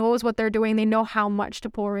beautiful. Like, knows what they're doing. They know how much to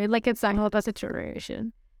pour in. Like, it's like, that's a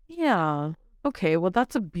situation. Yeah. Okay, well,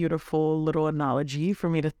 that's a beautiful little analogy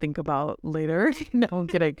for me to think about later. No, I'm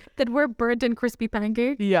kidding. That we're burnt and crispy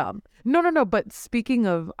pancakes? Yeah. No. But speaking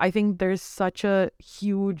of, I think there's such a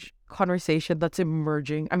huge conversation that's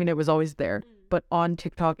emerging. I mean, it was always there, but on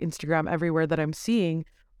TikTok, Instagram, everywhere that I'm seeing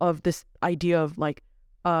of this idea of like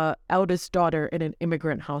eldest daughter in an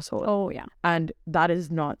immigrant household. Oh, yeah. And that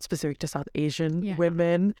is not specific to South Asian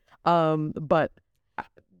women. But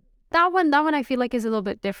that one I feel like is a little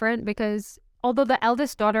bit different, because although the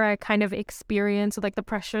eldest daughter, I kind of experience like the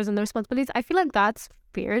pressures and the responsibilities, I feel like that's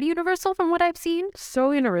fairly universal from what I've seen.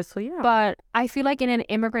 So universal, yeah. But I feel like in an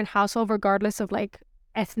immigrant household, regardless of like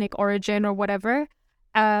ethnic origin or whatever,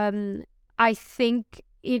 I think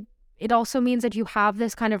it also means that you have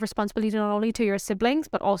this kind of responsibility not only to your siblings,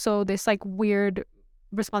 but also this like weird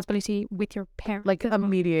responsibility with your parents. Like a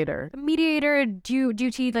mediator. A mediator,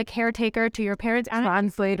 duty, like caretaker to your parents.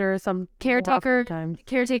 Translator, some caretaker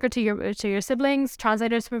to your siblings,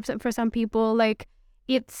 translators for some people. Like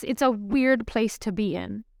it's a weird place to be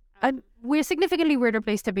in. And we're a significantly weirder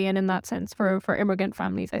place to be in that sense for immigrant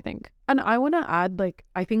families, I think. And I want to add, like,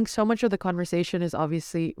 I think so much of the conversation is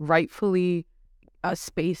obviously rightfully a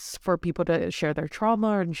space for people to share their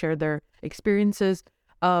trauma and share their experiences.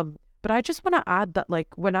 But I just want to add that, like,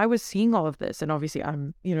 when I was seeing all of this, and obviously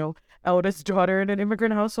I'm, eldest daughter in an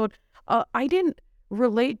immigrant household, I didn't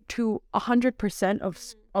relate to 100% of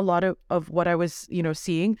a lot of what I was,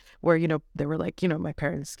 seeing, where, they were like, my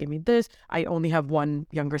parents gave me this. I only have one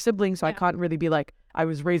younger sibling, so I can't really be like, I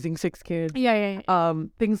was raising 6 kids. Yeah.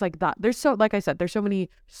 Things like that. Like I said, there's so many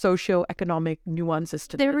socio-economic nuances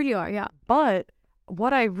to there really are, yeah. But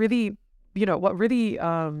what I really,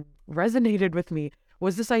 resonated with me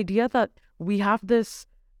was this idea that we have this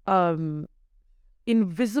almost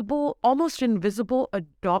invisible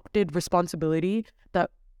adopted responsibility that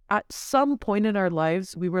at some point in our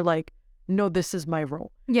lives we were like, no, this is my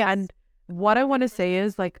role. Yeah. And what I want to say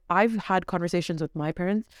is, like, I've had conversations with my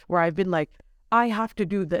parents where I've been like, I have to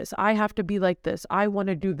do this, I have to be like this, I want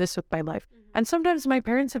to do this with my life. And sometimes my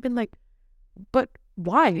parents have been like, but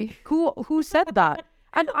why? Who said that?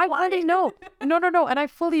 And I fully know. No. And I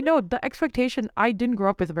fully know the expectation. I didn't grow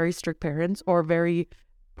up with very strict parents or very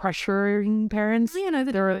pressuring parents.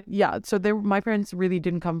 My parents really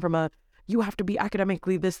didn't come from you have to be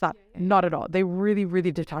academically this, that. Not at all. They really,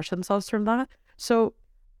 really detached themselves from that. So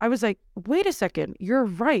I was like, wait a second, you're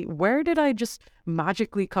right. Where did I just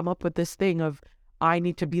magically come up with this thing of I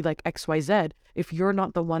need to be like XYZ if you're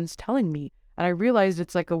not the ones telling me? And I realized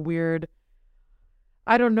it's like a weird,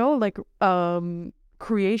 I don't know, like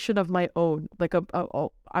creation of my own, like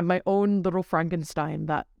I'm my own little Frankenstein,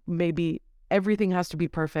 that maybe everything has to be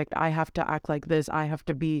perfect. I have to act like this. I have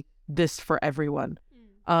to be this for everyone.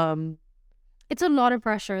 It's a lot of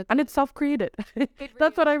pressure. And it's self-created.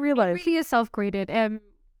 That's what I realized. It really is self-created.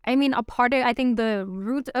 I mean, I think the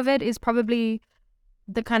root of it is probably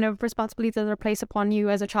the kind of responsibilities that are placed upon you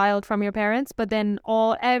as a child from your parents, but then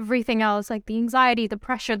everything else, like the anxiety, the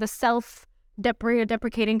pressure, the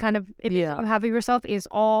self-deprecating kind of having yourself is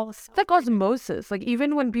all... It's like osmosis. Like,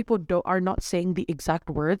 even when people are not saying the exact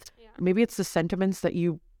words, maybe it's the sentiments that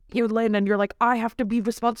you in and you're like, I have to be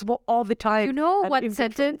responsible all the time. You know what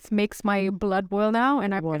sentence makes my blood boil now?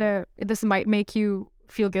 And this might make you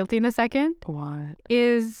feel guilty in a second. What?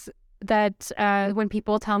 Is that when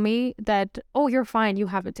people tell me that, oh, you're fine, you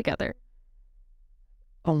have it together.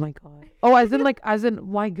 Oh my God. Oh, as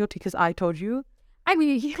in why guilty? Because I told you? I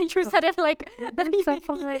mean, you said it like...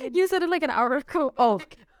 You said it like an hour ago. Oh,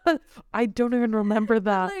 I don't even remember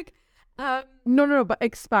that. Like... No, but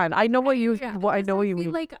expand. I know what you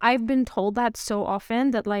mean. Like, I've been told that so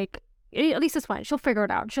often that, like, at least it's fine. She'll figure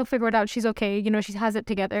it out. She's okay. She has it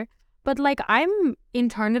together. But, like, I'm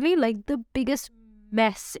internally, like, the biggest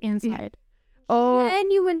mess inside. Oh.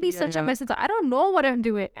 Genuinely such a mess inside. I don't know what I'm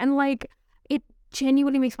doing. And, like, it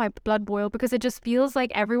genuinely makes my blood boil because it just feels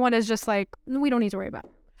like everyone is just like, we don't need to worry about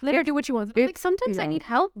it. Let her do what she wants. Like, sometimes I need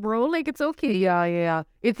help, bro. Like, it's okay. Yeah.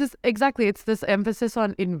 It's this emphasis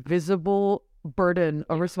on invisible burden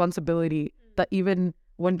or responsibility that even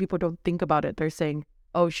when people don't think about it, they're saying,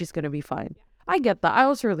 oh, she's going to be fine. I get that. I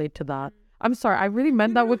also relate to that. I'm sorry. I really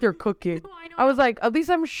meant that with your cooking. I was like, at least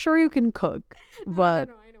I'm sure you can cook. But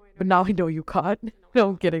now I know you can't. No,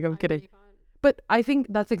 I'm kidding. But I think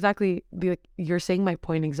that's exactly, you're saying my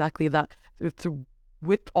point exactly, that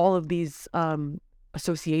with all of these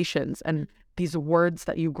associations and these words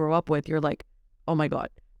that you grow up with, you're like, oh my God,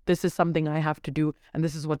 this is something I have to do and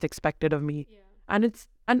this is what's expected of me. And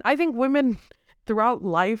I think women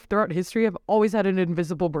throughout history have always had an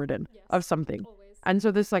invisible burden of something. Always. And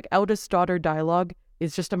so this like eldest daughter dialogue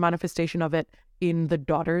is just a manifestation of it in the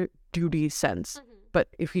daughter duty sense. But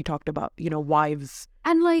if you talked about, wives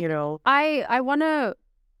and like, I want to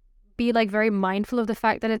be like very mindful of the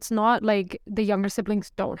fact that it's not like the younger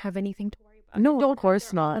siblings don't have anything to worry about. No, of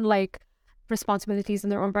course not. And like responsibilities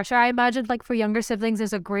and their own pressure. I imagine like for younger siblings,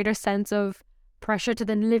 there's a greater sense of pressure to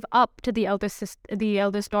then live up to the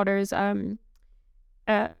eldest daughter's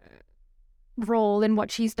role in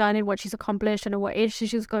what she's done and what she's accomplished and at what age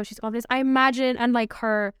she's accomplished. I imagine, and like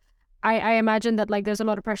her, I imagine that like there's a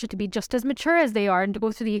lot of pressure to be just as mature as they are and to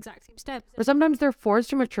go through the exact same steps. Or sometimes they're forced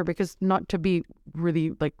to mature because, not to be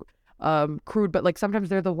really like crude, but like sometimes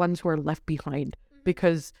they're the ones who are left behind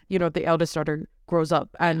because, the eldest daughter grows up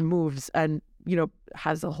and moves and,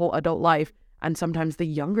 has a whole adult life. And sometimes the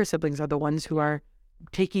younger siblings are the ones who are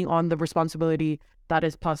taking on the responsibility that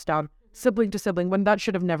is passed down sibling to sibling when that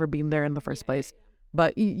should have never been there in the first place.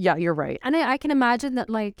 But yeah, you're right. And I can imagine that,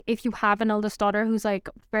 like, if you have an eldest daughter who's like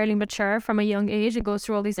fairly mature from a young age and goes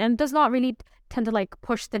through all these and does not really tend to like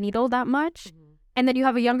push the needle that much, and then you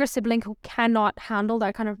have a younger sibling who cannot handle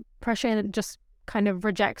that kind of pressure and just kind of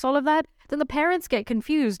rejects all of that, then the parents get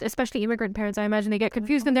confused, especially immigrant parents. I imagine they get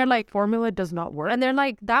confused and they're like, formula does not work. And they're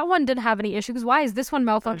like, that one didn't have any issues. Why is this one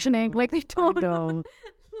malfunctioning? Like, they don't know.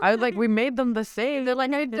 I like, we made them the same. They're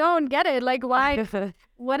like, I don't get it. Like, why?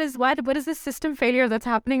 What is this system failure that's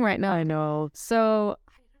happening right now? I know. So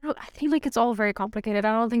I think like it's all very complicated.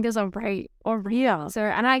 I don't think there's a right or wrong answer.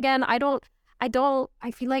 And again, I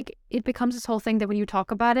feel like it becomes this whole thing that when you talk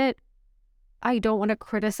about it, I don't want to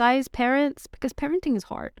criticize parents because parenting is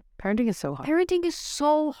hard. Parenting is so hard. Parenting is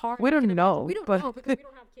so hard. We don't know. We don't know because we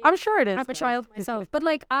don't have kids. I'm sure it is. I'm a child myself. But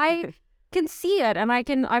like I can see it, and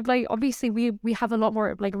I've like, obviously we have a lot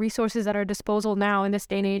more like resources at our disposal now in this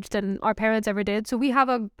day and age than our parents ever did. So we have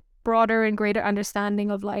a broader and greater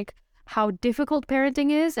understanding of like how difficult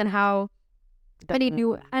parenting is and how many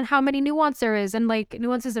nuance there is and like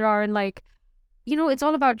nuances there are, and like, you know, it's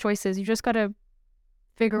all about choices. You just gotta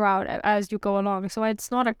figure out as you go along. So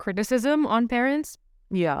it's not a criticism on parents.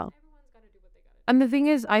 Yeah. Everyone's gotta do what they gotta do. And the thing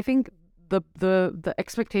is, I think the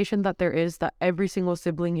expectation that there is that every single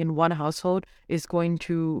sibling in one household is going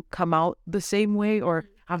to come out the same way or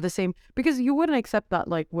have the same, because you wouldn't accept that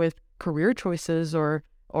like with career choices or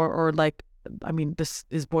like, I mean, this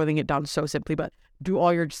is boiling it down so simply, but do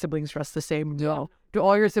all your siblings dress the same? No. Do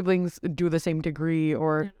all your siblings do the same degree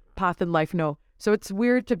or path in life? No. So it's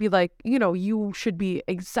weird to be like, you know, you should be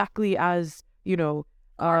exactly as, you know,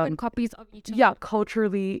 copies of each other. Yeah,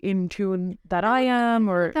 culturally in tune that I am,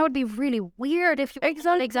 or that would be really weird if you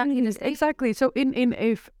exactly. So in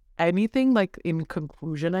if anything, like in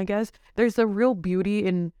conclusion, I guess there's a real beauty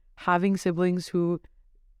in having siblings who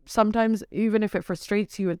sometimes, even if it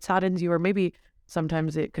frustrates you, it saddens you, or maybe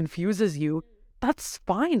sometimes it confuses you. That's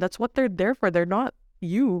fine. That's what they're there for. They're not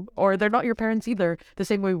you, or they're not your parents either. The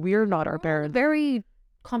same way we're not our parents. Very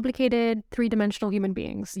complicated, three-dimensional human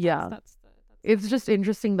beings. Yeah. It's just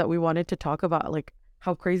interesting that we wanted to talk about like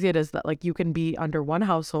how crazy it is that like you can be under one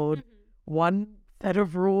household, one set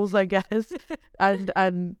of rules, I guess,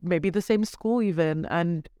 and maybe the same school even,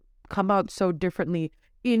 and come out so differently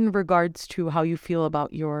in regards to how you feel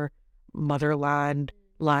about your motherland,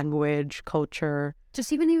 language, culture.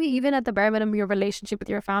 Just even at the bare minimum, your relationship with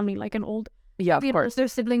your family, like an old of course, their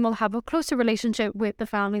sibling will have a closer relationship with the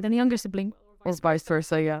family than the younger sibling, or vice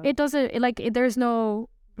versa. Yeah, it doesn't there's no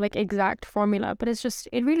like exact formula, but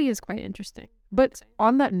it really is quite interesting. But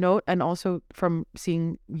on that note, and also from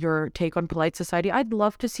seeing your take on polite society, I'd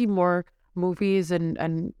love to see more movies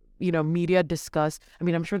and you know, media discuss. I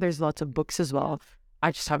mean, I'm sure there's lots of books as well.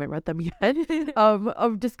 I just haven't read them yet.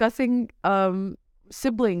 Of discussing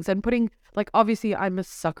siblings and putting, like, obviously I'm a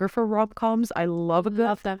sucker for rom-coms. I love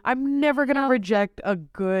them. I'm never gonna reject a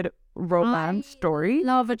good romance story.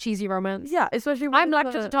 Love a cheesy romance. Yeah, especially when I'm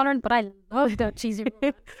lactose intolerant, but I love that cheesy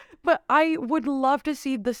romance. But I would love to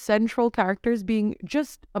see the central characters being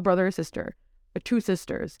just a brother or sister, two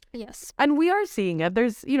sisters. Yes. And we are seeing it.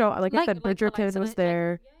 There's, you know, like I said, Bridgerton was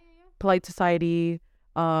there, Polite Society.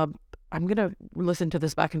 I'm gonna listen to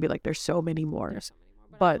this back and be like, there's so many more.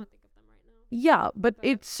 But yeah, but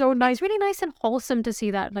it's so nice. It's really nice and wholesome to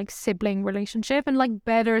see that like sibling relationship and like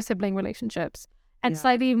better sibling relationships. And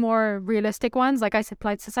slightly more realistic ones, like I said,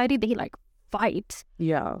 Polite Society, they like fight.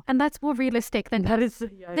 Yeah. And that's more realistic than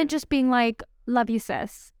just being like, love you,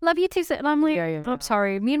 sis. Love you too, sis. And I'm like, I'm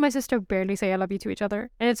sorry. Me and my sister barely say I love you to each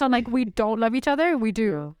other. And it's not like we don't love each other. We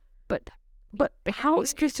do. But how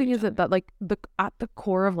interesting is it that like at the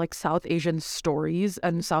core of like South Asian stories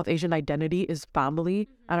and South Asian identity is family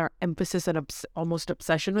and our emphasis and almost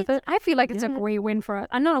obsession with it? I feel like it's a great win for us.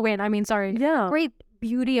 Not a win. I mean, sorry. Yeah. Great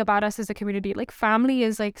beauty about us as a community. Like family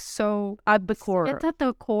is like so at the core. It's at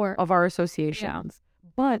the core of our associations. Yeah.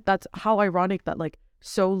 But that's how ironic that like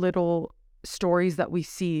so little stories that we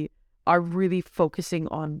see are really focusing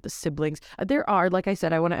on the siblings. There are, like I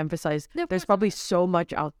said, I want to emphasize, there's probably so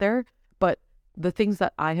much out there. But the things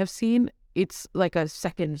that I have seen, it's like a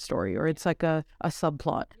second story or it's like a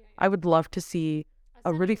subplot. I would love to see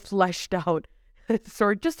a really fleshed out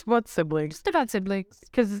story just about siblings. Just about siblings.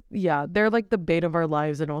 Because, yeah, they're like the bate of our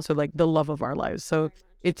lives and also like the love of our lives. So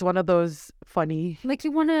it's one of those funny... Like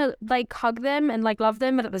you want to like hug them and like love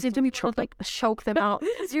them, but at the same time you like choke them out.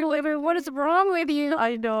 You're like, what is wrong with you?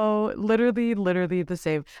 I know. Literally the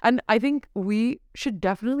same. And I think we should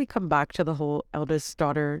definitely come back to the whole eldest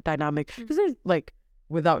daughter dynamic. Because there's like,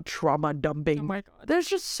 without trauma dumping, oh my God, there's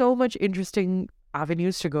just so much interesting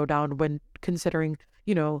avenues to go down when considering,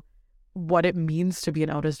 you know, what it means to be an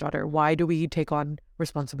eldest daughter. Why do we take on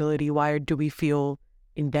responsibility? Why do we feel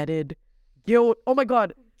indebted? Guilt. Oh my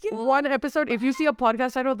God. Guilt. One episode, if you see a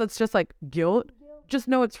podcast title that's just like guilt, just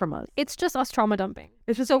know it's from us. It's just us trauma dumping.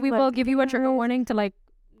 It's just so we will give you a trigger warning to like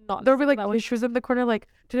not. There'll be like issues in the corner like,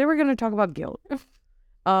 today we're going to talk about guilt.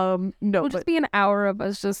 No. It'll just be an hour of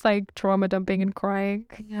us just like trauma dumping and crying.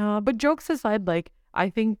 Yeah, but jokes aside, like I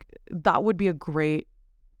think that would be a great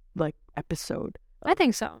like episode. I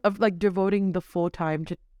think so. Of like devoting the full time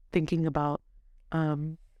to thinking about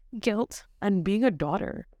guilt and being a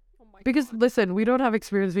daughter. Because listen, we don't have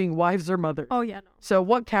experience being wives or mothers. Oh yeah, no. So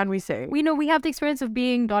what can we say? We know we have the experience of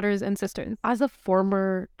being daughters and sisters. As a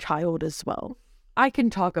former child as well, I can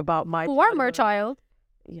talk about my former child.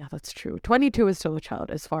 Yeah, that's true. 22 is still a child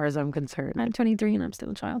as far as I'm concerned. I'm 23 and I'm still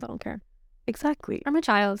a child. I don't care. Exactly. I'm a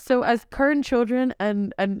child. So as current children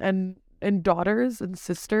and daughters and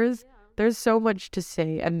sisters, there's so much to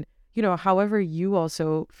say. And you know, however you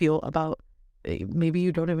also feel about maybe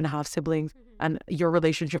you don't even have siblings and your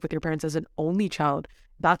relationship with your parents as an only child,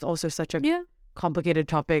 that's also such a complicated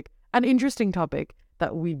topic, an interesting topic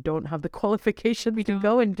that we don't have the qualification we can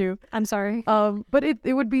go into. I'm sorry. But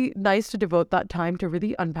it would be nice to devote that time to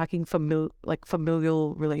really unpacking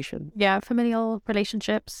familial relations. Yeah, familial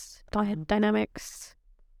relationships, dynamics.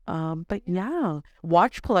 But yeah,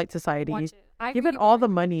 watch Polite Society. Watch it. Give it all the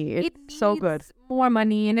money. It's so good. More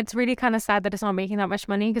money, and it's really kind of sad that it's not making that much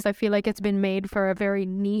money because I feel like it's been made for a very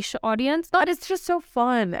niche audience. But it's just so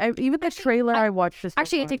fun. Even the trailer I watched is so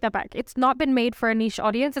actually fun. I take that back. It's not been made for a niche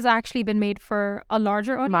audience. It's actually been made for a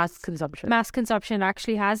larger audience. Mass consumption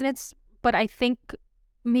actually has, and but I think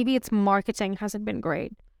maybe its marketing hasn't been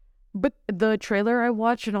great. But the trailer I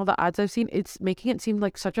watched and all the ads I've seen, it's making it seem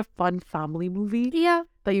like such a fun family movie. Yeah.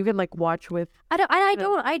 That you can like watch with. I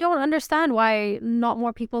don't understand why not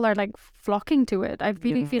more people are like flocking to it. I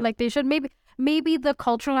really feel like they should. Maybe the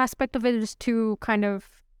cultural aspect of it is too kind of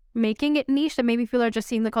making it niche. That maybe people are just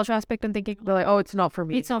seeing the cultural aspect and thinking they're like, oh, it's not for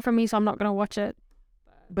me. It's not for me, so I'm not gonna watch it.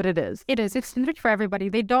 But it is. It is. It's enriched for everybody.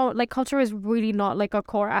 They don't like culture is really not like a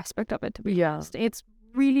core aspect of it. To be honest, it's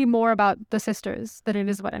really more about the sisters than it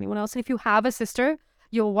is about anyone else. And if you have a sister,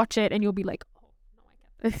 you'll watch it and you'll be like, oh, no,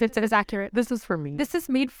 I get it. It is accurate. This is for me. This is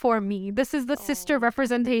made for me. This is the sister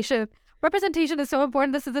representation. Representation is so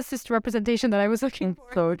important. This is the sister representation that I was looking for.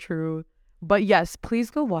 So true. But yes,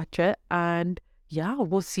 please go watch it. And yeah,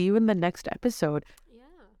 we'll see you in the next episode. Yeah.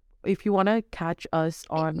 If you want to catch us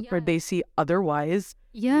on Pardesi otherwise,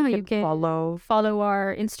 you can follow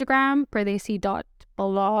our Instagram,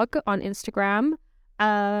 pardesi.blog on Instagram.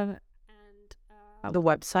 And the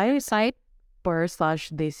website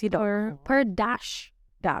per/desi.com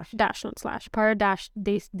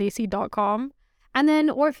per-desi.com. And then,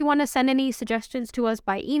 or if you want to send any suggestions to us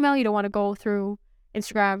by email, you don't want to go through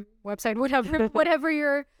Instagram, website, whatever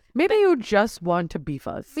you're. Maybe you just want to beef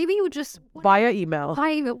us. Maybe you just via email.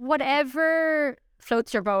 Whatever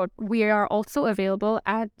floats your boat. We are also available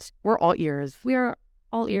at. We're all ears. We are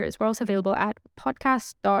all ears. We're also available at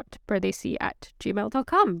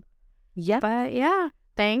podcast.pardesi@gmail.com. Yep. But yeah,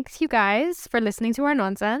 thanks you guys for listening to our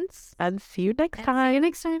nonsense. And see you next time.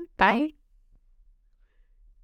 Bye.